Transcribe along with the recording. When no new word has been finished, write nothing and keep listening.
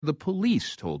The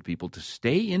police told people to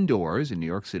stay indoors in New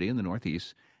York City and the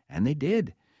Northeast, and they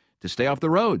did. To stay off the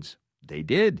roads, they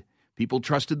did. People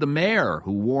trusted the mayor,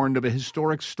 who warned of a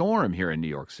historic storm here in New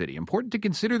York City. Important to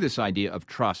consider this idea of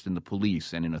trust in the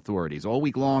police and in authorities. All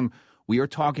week long, we are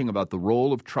talking about the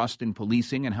role of trust in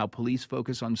policing and how police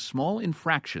focus on small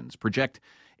infractions, project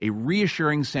a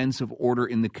reassuring sense of order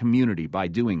in the community by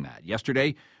doing that.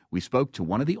 Yesterday, we spoke to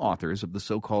one of the authors of the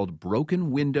so-called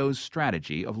broken windows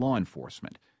strategy of law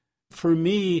enforcement. For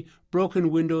me,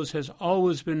 broken windows has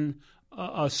always been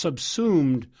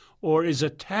subsumed or is a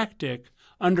tactic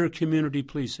under community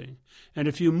policing. And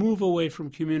if you move away from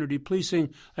community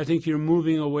policing, I think you're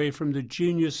moving away from the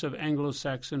genius of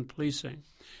Anglo-Saxon policing.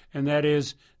 And that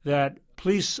is that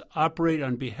police operate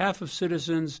on behalf of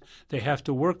citizens, they have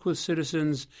to work with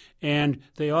citizens, and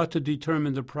they ought to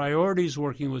determine the priorities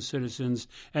working with citizens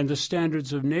and the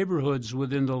standards of neighborhoods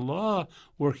within the law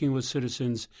working with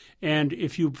citizens. And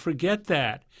if you forget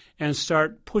that and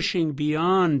start pushing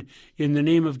beyond in the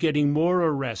name of getting more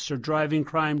arrests or driving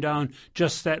crime down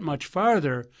just that much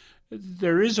farther,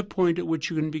 there is a point at which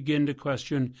you can begin to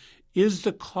question, is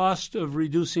the cost of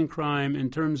reducing crime in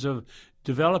terms of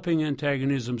developing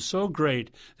antagonism so great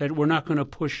that we're not going to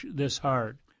push this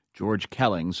hard? George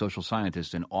Kelling, social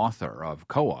scientist and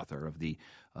co-author of the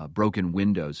Broken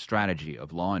Windows strategy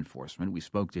of law enforcement. We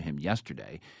spoke to him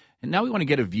yesterday. And now we want to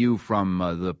get a view from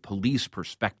the police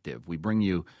perspective. We bring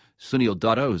you Sunil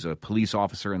Dutta, who's a police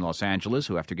officer in Los Angeles,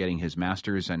 who after getting his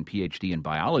master's and PhD in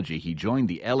biology, he joined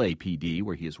the LAPD,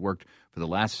 where he has worked for the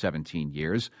last 17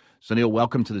 years. Sunil,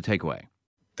 welcome to The Takeaway.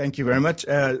 Thank you very much.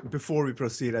 Before we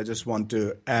proceed, I just want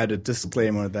to add a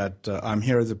disclaimer that I'm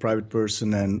here as a private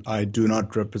person and I do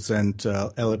not represent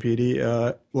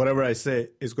LAPD. Whatever I say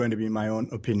is going to be my own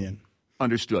opinion.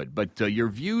 Understood. But your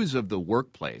views of the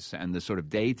workplace and the sort of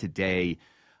day-to-day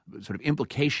sort of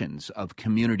implications of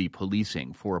community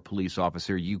policing for a police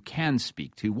officer you can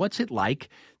speak to. What's it like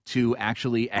to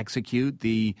actually execute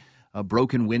the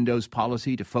broken windows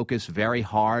policy, to focus very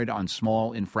hard on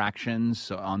small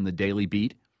infractions on the daily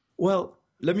beat? Well,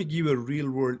 let me give you a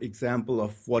real-world example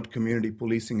of what community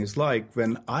policing is like.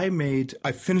 When I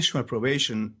finished my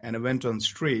probation and I went on the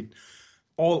street,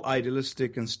 all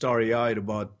idealistic and starry-eyed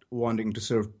about wanting to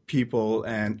serve people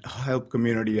and help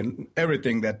community and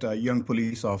everything that a young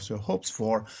police officer hopes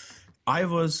for, I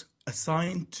was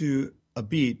assigned to a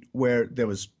beat where there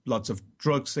was lots of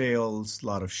drug sales, a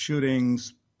lot of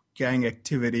shootings, gang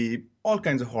activity, all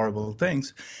kinds of horrible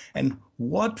things. And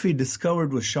what we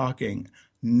discovered was shocking.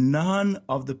 None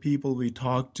of the people we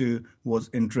talked to was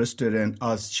interested in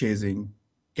us chasing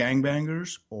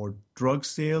gangbangers or drug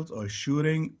sales or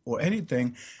shooting or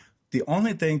anything. The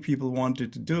only thing people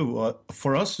wanted to do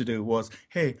for us to do was,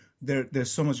 hey,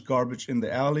 there's so much garbage in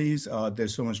the alleys.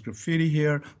 There's so much graffiti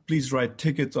here. Please write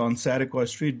tickets on Sataquai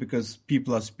Street because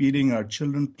people are speeding. Our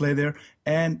children play there.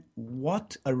 And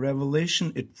what a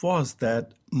revelation it was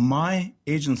that my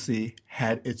agency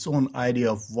had its own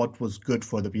idea of what was good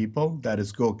for the people. That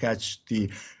is, go catch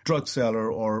the drug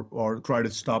seller or try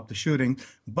to stop the shooting.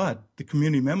 But the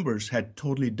community members had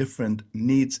totally different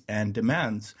needs and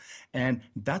demands. And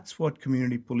that's what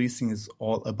community policing is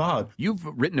all about. You've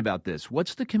written about this.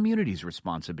 What's the community's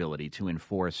responsibility to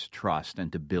enforce trust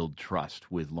and to build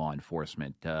trust with law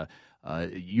enforcement?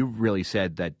 You've really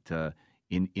said that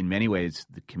in many ways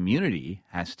the community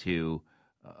has to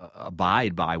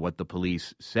abide by what the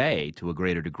police say to a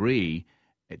greater degree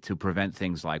to prevent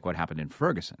things like what happened in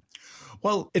Ferguson.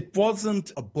 Well, it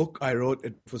wasn't a book I wrote.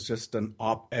 It was just an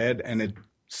op-ed, and it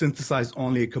synthesized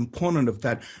only a component of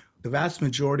that. The vast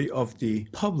majority of the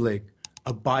public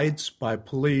abides by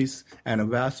police, and a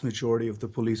vast majority of the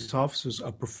police officers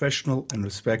are professional and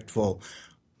respectful.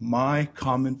 My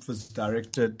comment was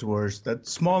directed towards that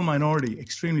small minority,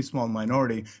 extremely small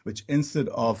minority, which instead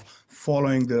of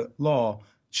following the law,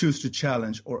 choose to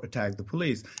challenge or attack the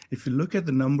police. If you look at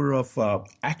the number of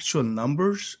actual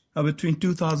numbers, between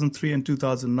 2003 and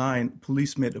 2009,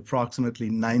 police made approximately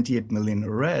 98 million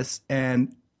arrests.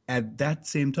 And at that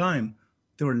same time,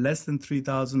 there were less than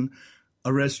 3,000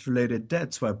 arrest-related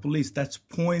deaths by police. That's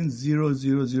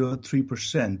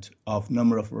 0.0003% of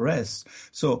number of arrests.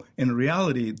 So in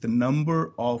reality, the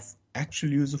number of actual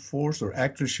use of force or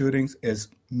actual shootings is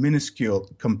minuscule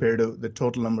compared to the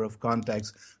total number of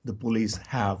contacts the police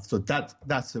have. So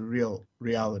that's the real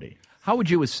reality. How would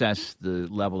you assess the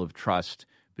level of trust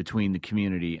between the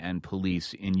community and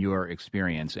police in your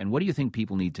experience? And what do you think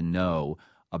people need to know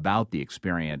about the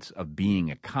experience of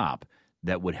being a cop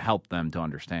that would help them to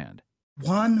understand?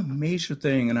 One major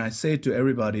thing, and I say to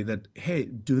everybody that, hey,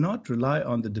 do not rely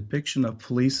on the depiction of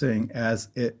policing as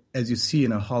you see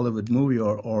in a Hollywood movie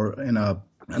or in a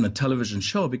on a television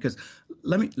show. Because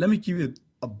let me give you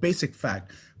a basic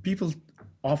fact. People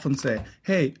often say,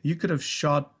 hey, you could have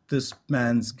shot this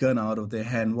man's gun out of their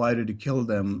hand. Why did you kill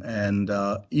them? And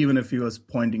even if he was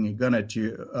pointing a gun at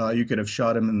you, you could have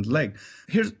shot him in the leg.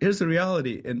 Here's the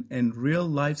reality. In real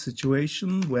life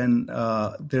situation, when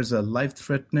there's a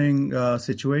life-threatening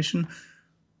situation,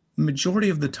 majority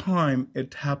of the time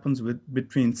it happens with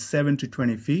between 7 to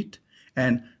 20 feet,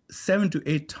 and 7 to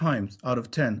 8 times out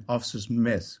of 10 officers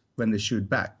miss when they shoot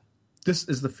back. This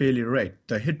is the failure rate.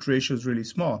 The hit ratio is really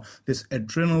small. There's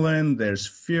adrenaline, there's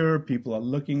fear, people are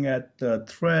looking at the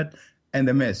threat, and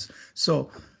they miss.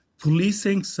 So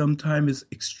policing sometimes is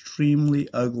extremely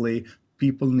ugly.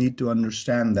 People need to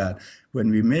understand that.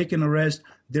 When we make an arrest,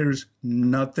 there's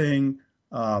nothing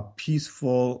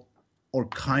peaceful or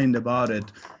kind about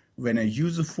it. When a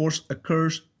use of force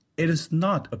occurs, it is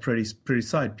not a pretty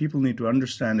sight. People need to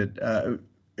understand it.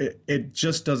 It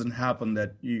just doesn't happen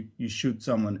that you shoot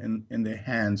someone in their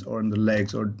hands or in the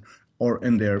legs or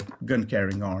in their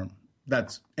gun-carrying arm.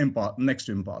 That's next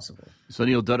to impossible.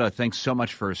 Sunil Dutta, thanks so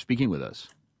much for speaking with us.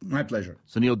 My pleasure.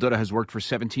 Sunil Dutta has worked for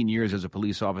 17 years as a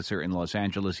police officer in Los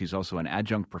Angeles. He's also an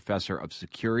adjunct professor of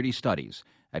security studies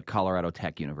at Colorado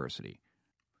Tech University.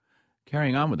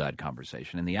 Carrying on with that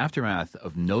conversation, in the aftermath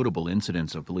of notable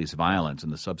incidents of police violence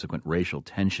and the subsequent racial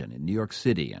tension in New York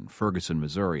City and Ferguson,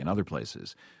 Missouri, and other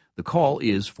places, the call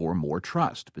is for more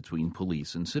trust between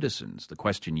police and citizens. The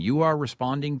question you are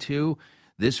responding to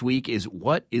this week is,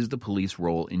 what is the police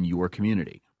role in your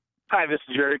community? Hi, this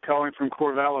is Jerry calling from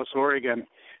Corvallis, Oregon.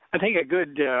 I think a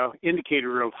good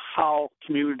indicator of how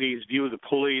communities view the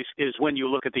police is when you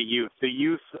look at the youth. The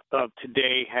youth of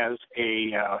today has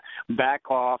a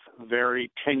back-off,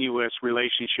 very tenuous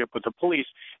relationship with the police.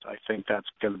 I think that's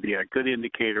going to be a good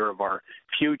indicator of our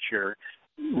future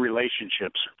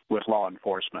relationships with law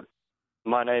enforcement.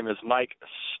 My name is Mike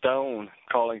Stone,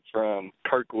 calling from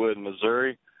Kirkwood,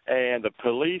 Missouri, and the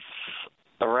police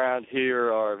around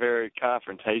here are very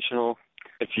confrontational.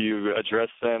 If you address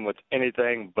them with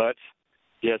anything but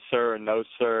yes, sir, and no,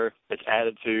 sir, it's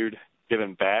attitude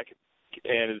given back.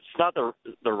 And it's not the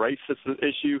race that's the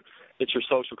issue, it's your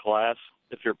social class.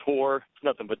 If you're poor, it's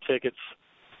nothing but tickets.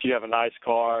 If you have a nice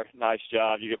car, nice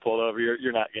job, you get pulled over,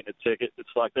 you're not getting a ticket. It's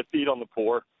like they feed on the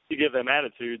poor. You give them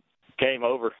attitude, game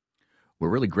over. We're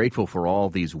really grateful for all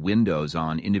these windows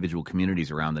on individual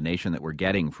communities around the nation that we're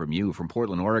getting from you. From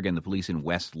Portland, Oregon, the police in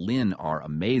West Lynn are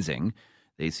amazing.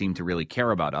 They seem to really care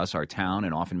about us, our town,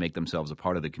 and often make themselves a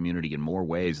part of the community in more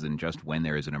ways than just when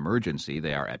there is an emergency.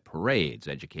 They are at parades,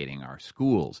 educating our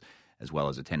schools, as well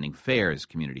as attending fairs,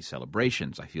 community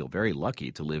celebrations. I feel very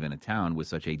lucky to live in a town with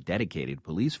such a dedicated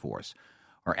police force.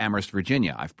 Or Amherst,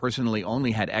 Virginia. I've personally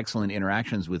only had excellent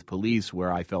interactions with police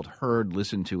where I felt heard,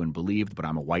 listened to, and believed, but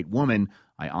I'm a white woman.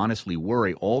 I honestly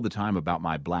worry all the time about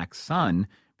my black son,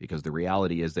 because the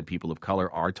reality is that people of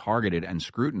color are targeted and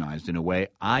scrutinized in a way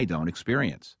I don't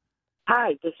experience.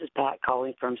 Hi, this is Pat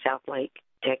calling from South Lake,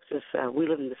 Texas. We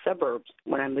live in the suburbs.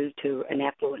 When I moved to an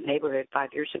affluent neighborhood 5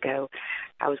 years ago,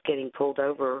 I was getting pulled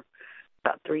over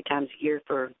about 3 times a year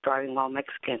for driving while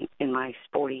Mexican in my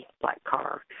sporty black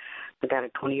car. I got a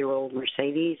 20-year-old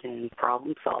Mercedes and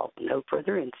problem solved. No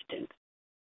further incidents.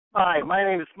 Hi, my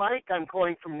name is Mike. I'm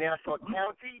calling from Nassau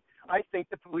County. I think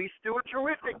the police do a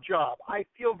terrific job. I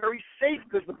feel very safe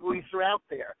because the police are out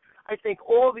there. I think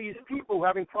all these people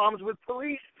having problems with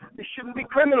police, they shouldn't be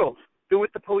criminals. Do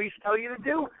what the police tell you to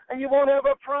do, and you won't have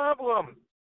a problem.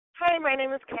 Hi, my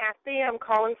name is Kathy. I'm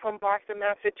calling from Boston,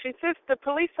 Massachusetts. The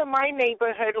police in my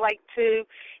neighborhood like to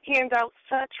hand out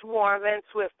search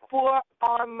warrants with 4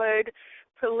 armored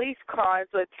police cars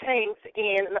or tanks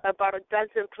and about a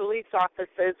dozen police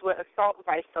officers with assault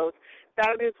rifles.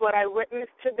 That is what I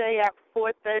witnessed today at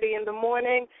 4:30 in the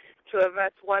morning to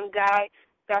arrest one guy.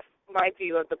 That's my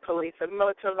view of the police, a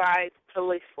militarized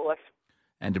police force.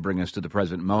 And to bring us to the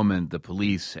present moment, the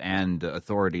police and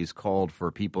authorities called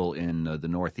for people in the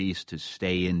Northeast to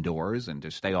stay indoors and to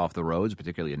stay off the roads,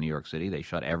 particularly in New York City. They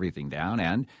shut everything down,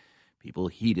 and people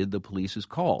heeded the police's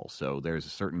call. So there's a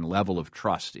certain level of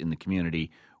trust in the community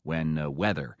when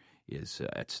weather is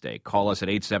at stake. Call us at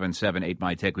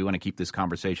 877-8MY-TICK. We want to keep this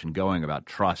conversation going about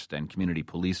trust and community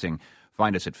policing.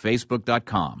 Find us at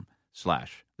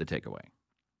facebook.com/thetakeaway.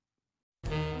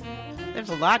 There's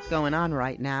a lot going on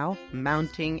right now.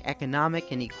 Mounting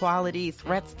economic inequality,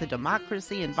 threats to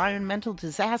democracy, environmental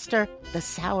disaster, the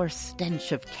sour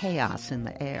stench of chaos in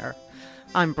the air.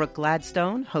 I'm Brooke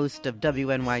Gladstone, host of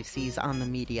WNYC's On the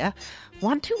Media.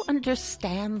 Want to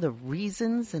understand the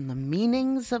reasons and the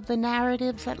meanings of the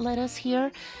narratives that led us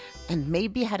here, and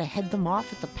maybe how to head them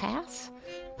off at the pass?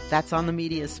 That's On the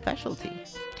Media's specialty.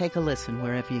 Take a listen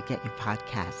wherever you get your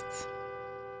podcasts.